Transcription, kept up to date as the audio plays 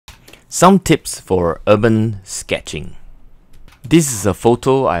Some tips for urban sketching. This is a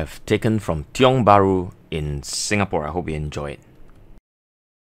photo I've taken from Tiong Bahru in Singapore. I hope you enjoy it.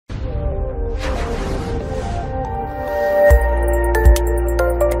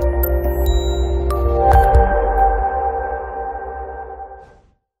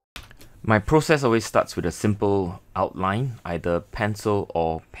 My process always starts with a simple outline, either pencil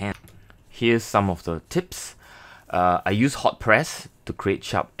or pen. Here's some of the tips. I use hot press to create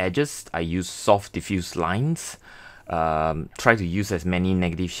sharp edges. I use soft diffuse lines. Try to use as many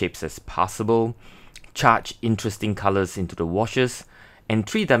negative shapes as possible. Charge interesting colors into the washes. And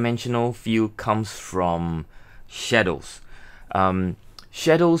three-dimensional feel comes from shadows.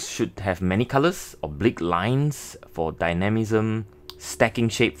 Shadows should have many colors, oblique lines for dynamism, stacking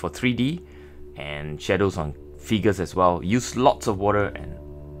shape for 3D, and shadows on figures as well. Use lots of water and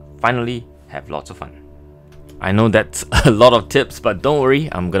finally have lots of fun. I know that's a lot of tips, but don't worry,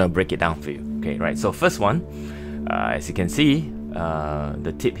 I'm gonna break it down for you. Okay, right, so first one, as you can see,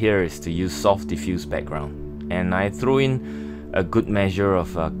 the tip here is to use soft diffuse background, and I throw in a good measure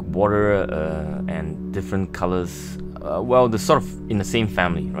of water and different colors. Well, they're sort of in the same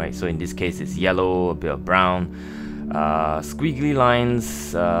family, right? So in this case it's yellow, a bit of brown, squiggly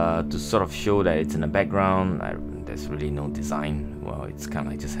lines to sort of show that it's in the background. There's really no design. Well, it's kind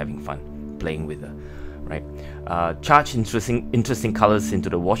of like just having fun playing with it, right? Charge interesting colors into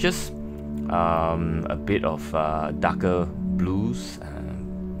the washes. A bit of darker blues,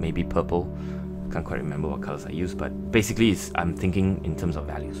 maybe purple. Can't quite remember what colors I use, but basically I'm thinking in terms of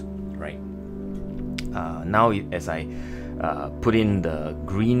values, right? Now as I put in the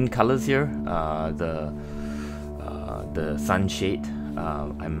green colors here, the sunshade,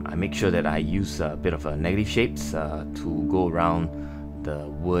 I make sure that I use a bit of negative shapes to go around the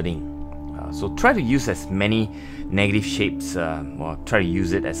wording. So try to use as many negative shapes, or try to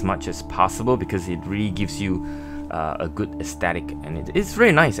use it as much as possible, because it really gives you a good aesthetic, and it's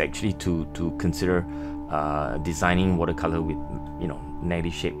very nice actually to consider designing watercolor with, you know,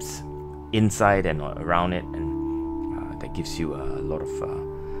 negative shapes inside and around it, and that gives you a lot of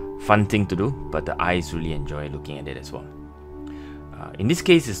fun thing to do, but the eyes really enjoy looking at it as well. In this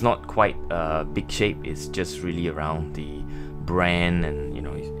case, it's not quite a big shape, it's just really around the brand and, you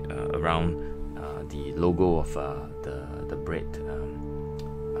know, around the logo of the bread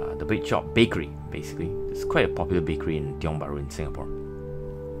shop, bakery basically. It's quite a popular bakery in Tiong Bahru in Singapore.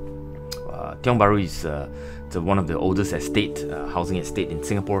 Tiong Bahru is one of the oldest housing estate in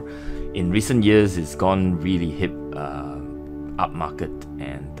Singapore. In recent years, it's gone really hip, upmarket,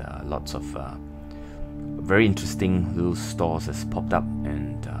 and lots of very interesting little stores has popped up,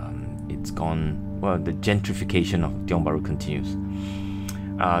 and it's gone, well, the gentrification of Tiong Bahru continues.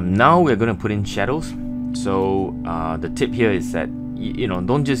 Now we're going to put in shadows. So the tip here is that you know,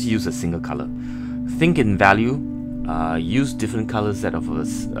 don't just use a single color. Think in value. Use different colors that offer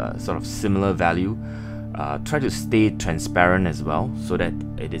sort of similar value. Try to stay transparent as well, so that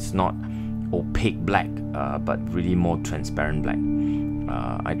it is not opaque black, but really more transparent black.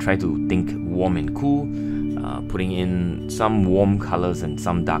 I try to think warm and cool, putting in some warm colors and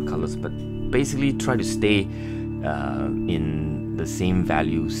some dark colors, but basically try to stay in the same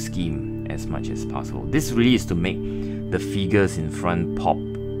value scheme as much as possible. This really is to make the figures in front pop.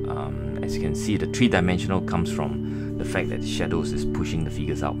 As you can see, the three-dimensional comes from the fact that shadows is pushing the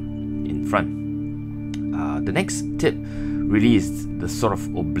figures out in front. The next tip really is the sort of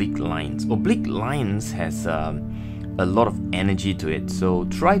oblique lines. Oblique lines has a lot of energy to it, so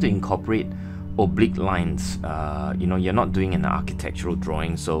try to incorporate oblique lines. You know, you're not doing an architectural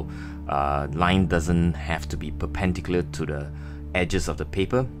drawing, so line doesn't have to be perpendicular to the edges of the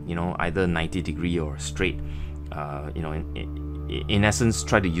paper, you know, either 90 degree or straight. You know, in essence,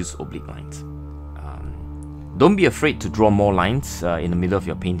 try to use oblique lines. Don't be afraid to draw more lines in the middle of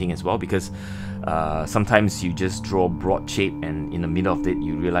your painting as well, because sometimes you just draw broad shape, and in the middle of it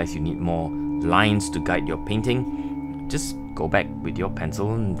you realize you need more lines to guide your painting. Just go back with your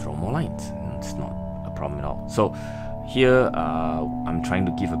pencil and draw more lines. It's not a problem at all. So here I'm trying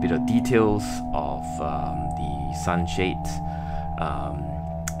to give a bit of details of the sunshade,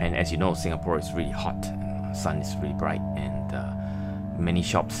 and as you know, Singapore is really hot, sun is really bright, and many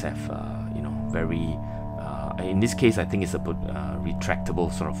shops have you know, very in this case I think it's a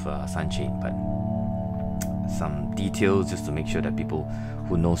retractable sort of sunshade, but some details just to make sure that people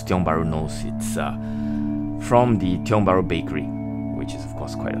who knows Tiong Bahru knows it's from the Tiong Bahru bakery, which is of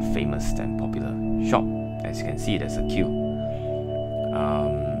course quite a famous and popular shop. As you can see, there's a queue,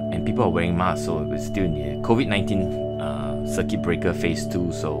 and people are wearing masks, so it's still in the COVID-19 circuit breaker phase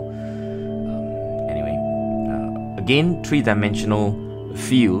 2. So anyway, again, three-dimensional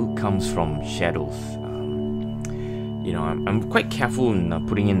feel comes from shadows. You know, I'm quite careful in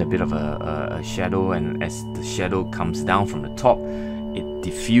putting in a bit of a shadow, and as the shadow comes down from the top, it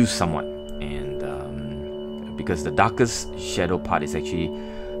diffuses somewhat. And because the darkest shadow part is actually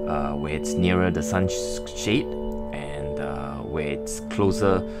where it's nearer the sun shade, and where it's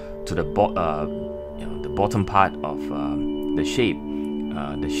closer to the the bottom part of the shape,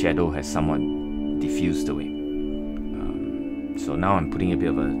 the shadow has somewhat diffused away. So now I'm putting a bit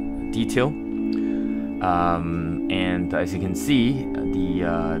of a detail. And as you can see,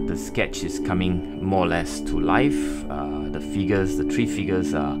 the sketch is coming more or less to life. The three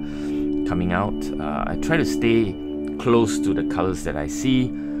figures are coming out. I try to stay close to the colors that I see: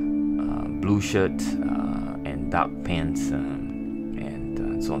 blue shirt and dark pants,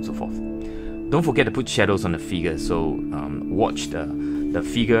 and so on and so forth. Don't forget to put shadows on the figure. So watch the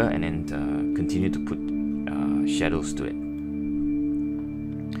figure and then continue to put shadows to it.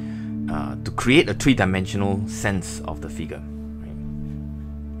 To create a three-dimensional sense of the figure.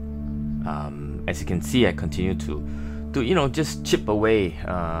 Right? As you can see, I continue to just chip away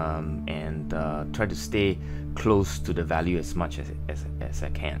and try to stay close to the value as much as I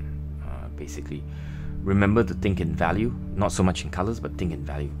can. Basically, remember to think in value, not so much in colors, but think in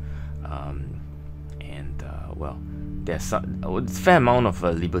value. Well, there's a fair amount of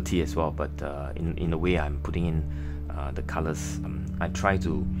liberty as well, but in the way I'm putting in the colors, I try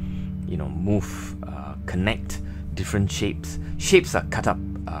to move, connect different shapes. Shapes are cut up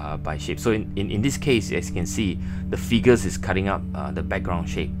by shape. So in this case, as you can see, the figures is cutting up the background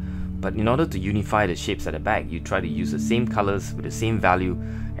shape. But in order to unify the shapes at the back, you try to use the same colors with the same value,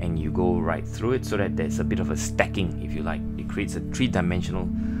 and you go right through it so that there's a bit of a stacking, if you like. It creates a three-dimensional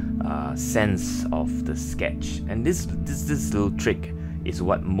sense of the sketch. And this little trick is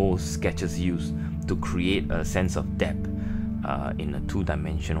what most sketchers use to create a sense of depth in a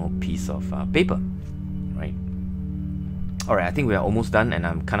two-dimensional piece of paper, right? Alright, I think we are almost done, and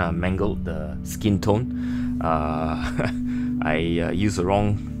I'm kind of mangled the skin tone. I used the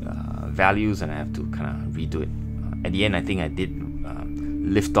wrong values, and I have to kind of redo it. At the end, I think I did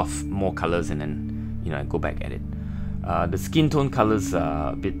lift off more colors, and then I go back at it. The skin tone colors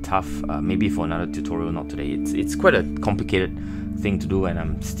are a bit tough, maybe for another tutorial, not today. It's quite a complicated thing to do, and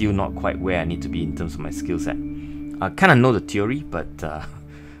I'm still not quite where I need to be in terms of my skill set. I kind of know the theory, but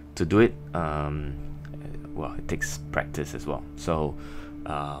to do it, well, it takes practice as well. So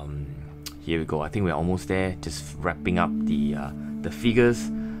here we go. I think we're almost there. Just wrapping up the figures,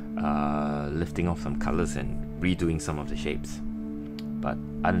 lifting off some colors, and redoing some of the shapes. But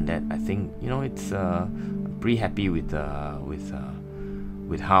other than that, I think it's I'm pretty happy with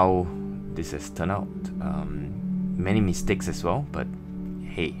how this has turned out. Many mistakes as well, but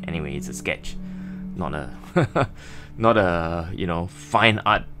hey, anyway, it's a sketch, not a not a fine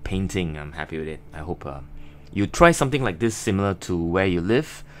art painting. I'm happy with it. I hope you try something like this similar to where you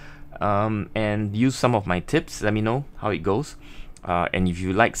live, and use some of my tips. Let me know how it goes, and if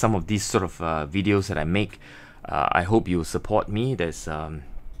you like some of these sort of videos that I make, I hope you support me. There's at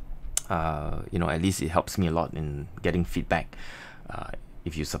least it helps me a lot in getting feedback.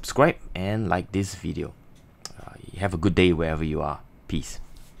 If you subscribe and like this video, you have a good day wherever you are. Peace.